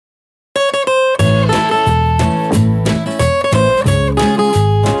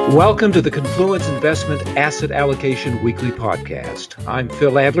Welcome to the Confluence Investment Asset Allocation Weekly Podcast. I'm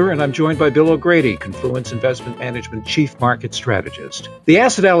Phil Adler, and I'm joined by Bill O'Grady, Confluence Investment Management Chief Market Strategist. The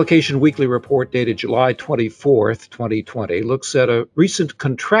Asset Allocation Weekly Report dated July 24th, 2020, looks at a recent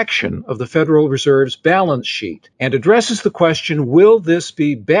contraction of the Federal Reserve's balance sheet and addresses the question, will this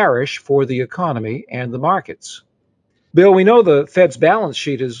be bearish for the economy and the markets? Bill, we know the Fed's balance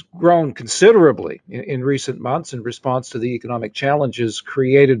sheet has grown considerably in recent months in response to the economic challenges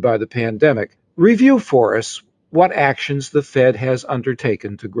created by the pandemic. Review for us what actions the Fed has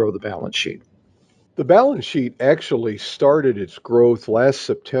undertaken to grow the balance sheet. The balance sheet actually started its growth last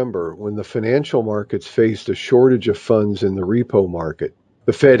September when the financial markets faced a shortage of funds in the repo market.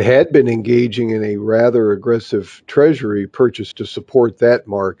 The Fed had been engaging in a rather aggressive treasury purchase to support that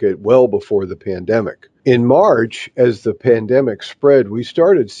market well before the pandemic. In March, as the pandemic spread, we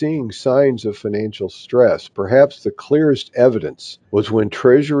started seeing signs of financial stress. Perhaps the clearest evidence was when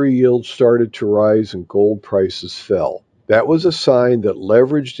treasury yields started to rise and gold prices fell. That was a sign that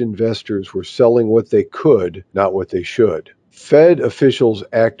leveraged investors were selling what they could, not what they should. Fed officials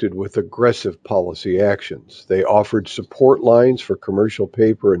acted with aggressive policy actions. They offered support lines for commercial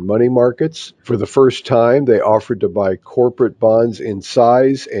paper and money markets. For the first time, they offered to buy corporate bonds in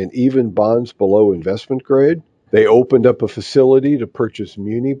size and even bonds below investment grade. They opened up a facility to purchase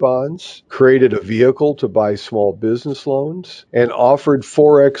muni bonds, created a vehicle to buy small business loans, and offered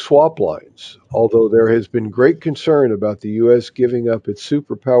Forex swap lines. Although there has been great concern about the U.S. giving up its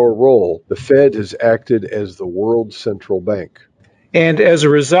superpower role, the Fed has acted as the world's central bank. And as a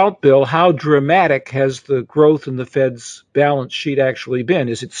result, Bill, how dramatic has the growth in the Fed's balance sheet actually been?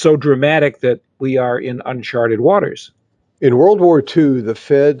 Is it so dramatic that we are in uncharted waters? In World War II, the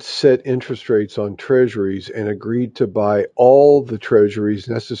Fed set interest rates on treasuries and agreed to buy all the treasuries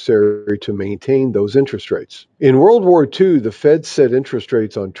necessary to maintain those interest rates. In World War II, the Fed set interest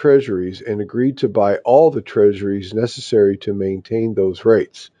rates on treasuries and agreed to buy all the treasuries necessary to maintain those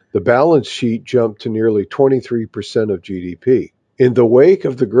rates. The balance sheet jumped to nearly 23% of GDP. In the wake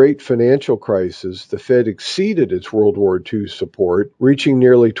of the great financial crisis, the Fed exceeded its World War II support, reaching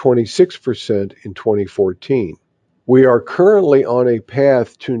nearly 26% in 2014. We are currently on a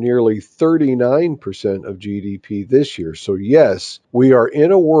path to nearly 39% of GDP this year. So yes, we are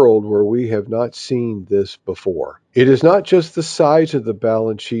in a world where we have not seen this before. It is not just the size of the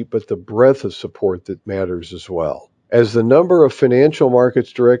balance sheet, but the breadth of support that matters as well. As the number of financial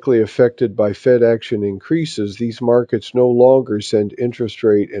markets directly affected by Fed action increases, these markets no longer send interest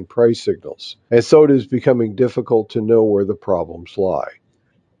rate and price signals. And so it is becoming difficult to know where the problems lie.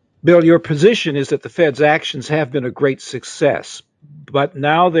 Bill, your position is that the Fed's actions have been a great success, but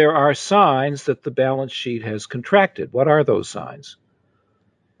now there are signs that the balance sheet has contracted. What are those signs?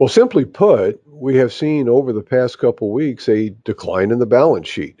 Well, simply put, we have seen over the past couple of weeks a decline in the balance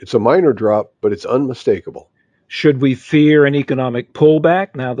sheet. It's a minor drop, but it's unmistakable. Should we fear an economic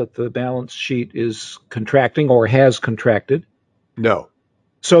pullback now that the balance sheet is contracting or has contracted? No.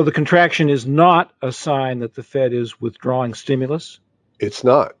 So the contraction is not a sign that the Fed is withdrawing stimulus? It's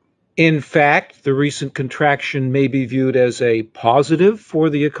not. In fact, the recent contraction may be viewed as a positive for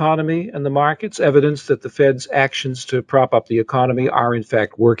the economy and the markets, evidence that the Fed's actions to prop up the economy are in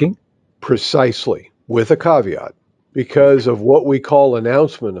fact working. Precisely, with a caveat. Because of what we call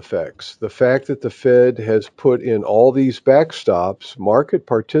announcement effects, the fact that the Fed has put in all these backstops, market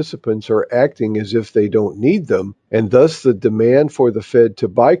participants are acting as if they don't need them, and thus the demand for the Fed to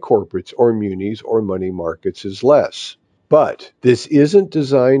buy corporates or munis or money markets is less. But this isn't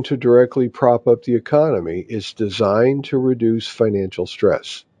designed to directly prop up the economy. It's designed to reduce financial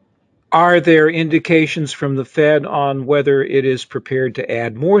stress. Are there indications from the Fed on whether it is prepared to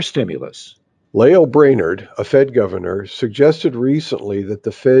add more stimulus? Lael Brainard, a Fed governor, suggested recently that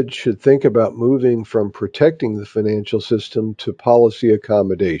the Fed should think about moving from protecting the financial system to policy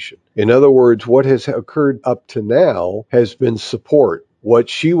accommodation. In other words, what has occurred up to now has been support. What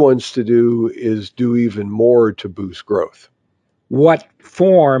she wants to do is do even more to boost growth. What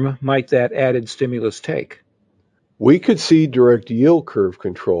form might that added stimulus take? We could see direct yield curve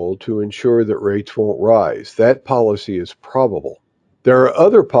control to ensure that rates won't rise. That policy is probable. There are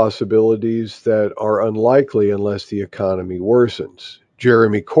other possibilities that are unlikely unless the economy worsens.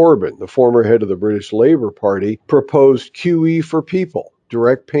 Jeremy Corbyn, the former head of the British Labour Party, proposed QE for people,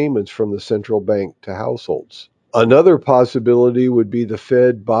 direct payments from the central bank to households. Another possibility would be the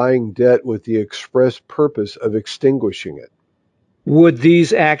Fed buying debt with the express purpose of extinguishing it. Would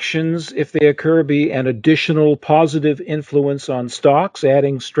these actions, if they occur, be an additional positive influence on stocks,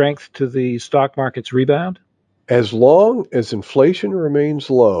 adding strength to the stock market's rebound? As long as inflation remains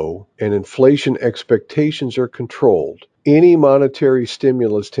low and inflation expectations are controlled, Any monetary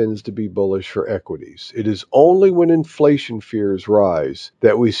stimulus tends to be bullish for equities. It is only when inflation fears rise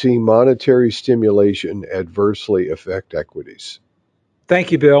that we see monetary stimulation adversely affect equities.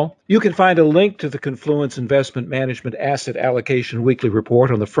 Thank you, Bill. You can find a link to the Confluence Investment Management Asset Allocation Weekly Report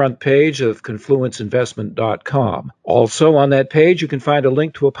on the front page of confluenceinvestment.com. Also on that page, you can find a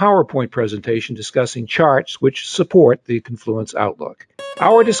link to a PowerPoint presentation discussing charts which support the Confluence outlook.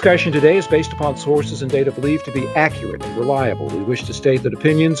 Our discussion today is based upon sources and data believed to be accurate and reliable. We wish to state that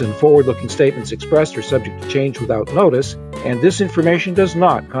opinions and forward-looking statements expressed are subject to change without notice, and this information does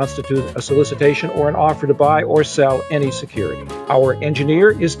not constitute a solicitation or an offer to buy or sell any security. Our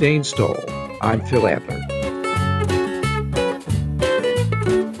engineer is Dane Stoll. I'm Phil Adler.